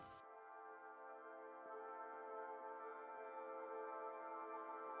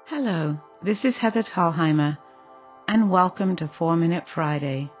Hello, this is Heather Talheimer, and welcome to 4-Minute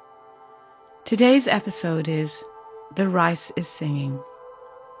Friday. Today's episode is The Rice is Singing.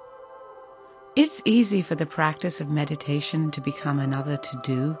 It's easy for the practice of meditation to become another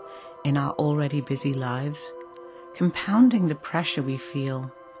to-do in our already busy lives, compounding the pressure we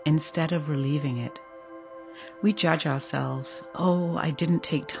feel instead of relieving it. We judge ourselves, I didn't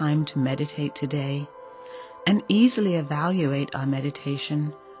take time to meditate today, and easily evaluate our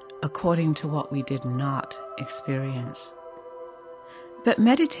meditation according to what we did not experience. But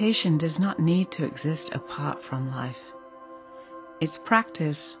meditation does not need to exist apart from life. Its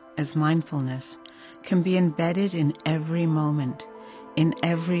practice, as mindfulness, can be embedded in every moment, in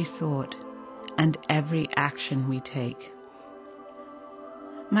every thought, and every action we take.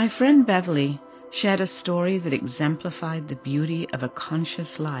 My friend Beverly shared a story that exemplified the beauty of a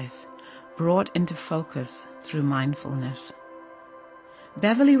conscious life brought into focus through mindfulness.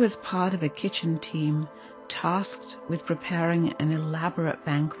 Beverly was part of a kitchen team tasked with preparing an elaborate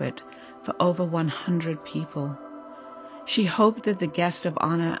banquet for over 100 people. She hoped that the guest of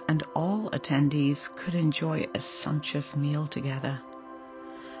honor and all attendees could enjoy a sumptuous meal together.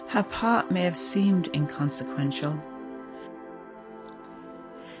 Her part may have seemed inconsequential.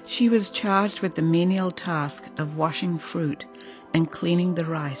 She was charged with the menial task of washing fruit and cleaning the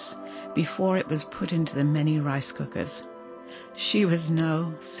rice before it was put into the many rice cookers. She was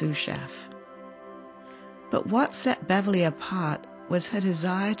no sous chef. But what set Beverly apart was her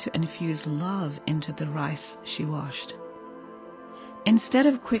desire to infuse love into the rice she washed. Instead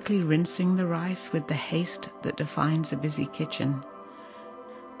of quickly rinsing the rice with the haste that defines a busy kitchen,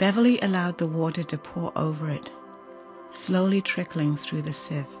 Beverly allowed the water to pour over it, slowly trickling through the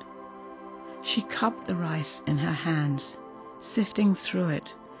sieve. She cupped the rice in her hands, sifting through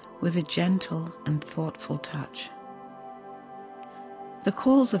it with a gentle and thoughtful touch. The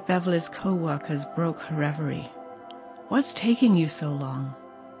calls of Beverly's co-workers broke her reverie. "What's taking you so long?"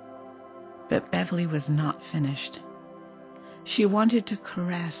 But Beverly was not finished. She wanted to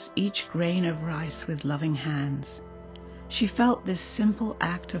caress each grain of rice with loving hands. She felt this simple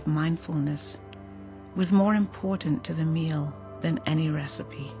act of mindfulness was more important to the meal than any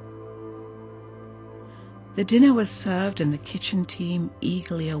recipe. The dinner was served and the kitchen team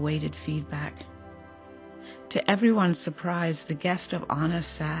eagerly awaited feedback. To everyone's surprise, the guest of honor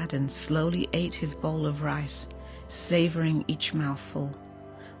sat and slowly ate his bowl of rice, savoring each mouthful,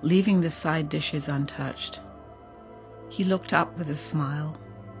 leaving the side dishes untouched. He looked up with a smile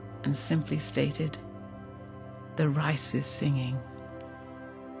and simply stated, "The rice is singing."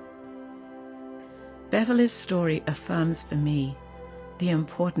 Beverly's story affirms for me the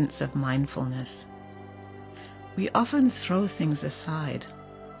importance of mindfulness. We often throw things aside,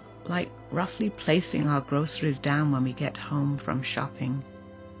 like roughly placing our groceries down when we get home from shopping.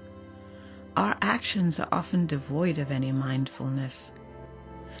 Our actions are often devoid of any mindfulness.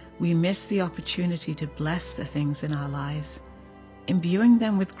 We miss the opportunity to bless the things in our lives, imbuing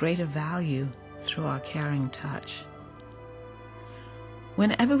them with greater value through our caring touch.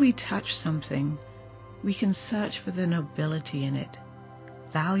 Whenever we touch something, we can search for the nobility in it,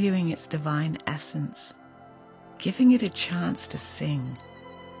 valuing its divine essence, giving it a chance to sing.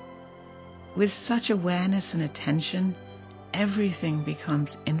 With such awareness and attention, everything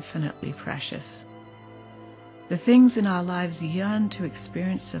becomes infinitely precious. The things in our lives yearn to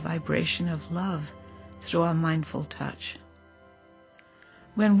experience the vibration of love through our mindful touch.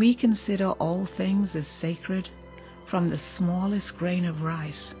 When we consider all things as sacred, from the smallest grain of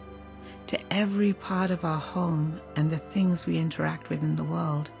rice to every part of our home and the things we interact with in the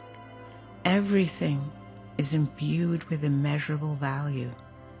world, everything is imbued with immeasurable value.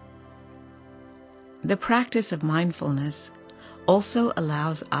 The practice of mindfulness also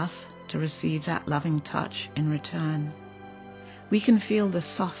allows us to receive that loving touch in return. We can feel the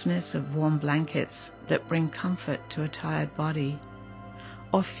softness of warm blankets that bring comfort to a tired body,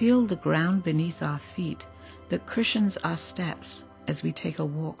 or feel the ground beneath our feet that cushions our steps as we take a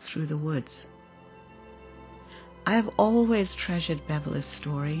walk through the woods. I have always treasured Beverly's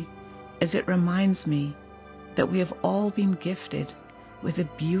story as it reminds me that we have all been gifted with a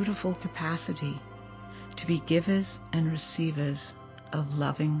beautiful capacity to be givers and receivers of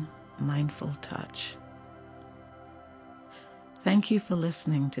loving, mindful touch. Thank you for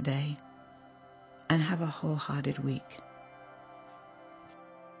listening today, and have a wholehearted week.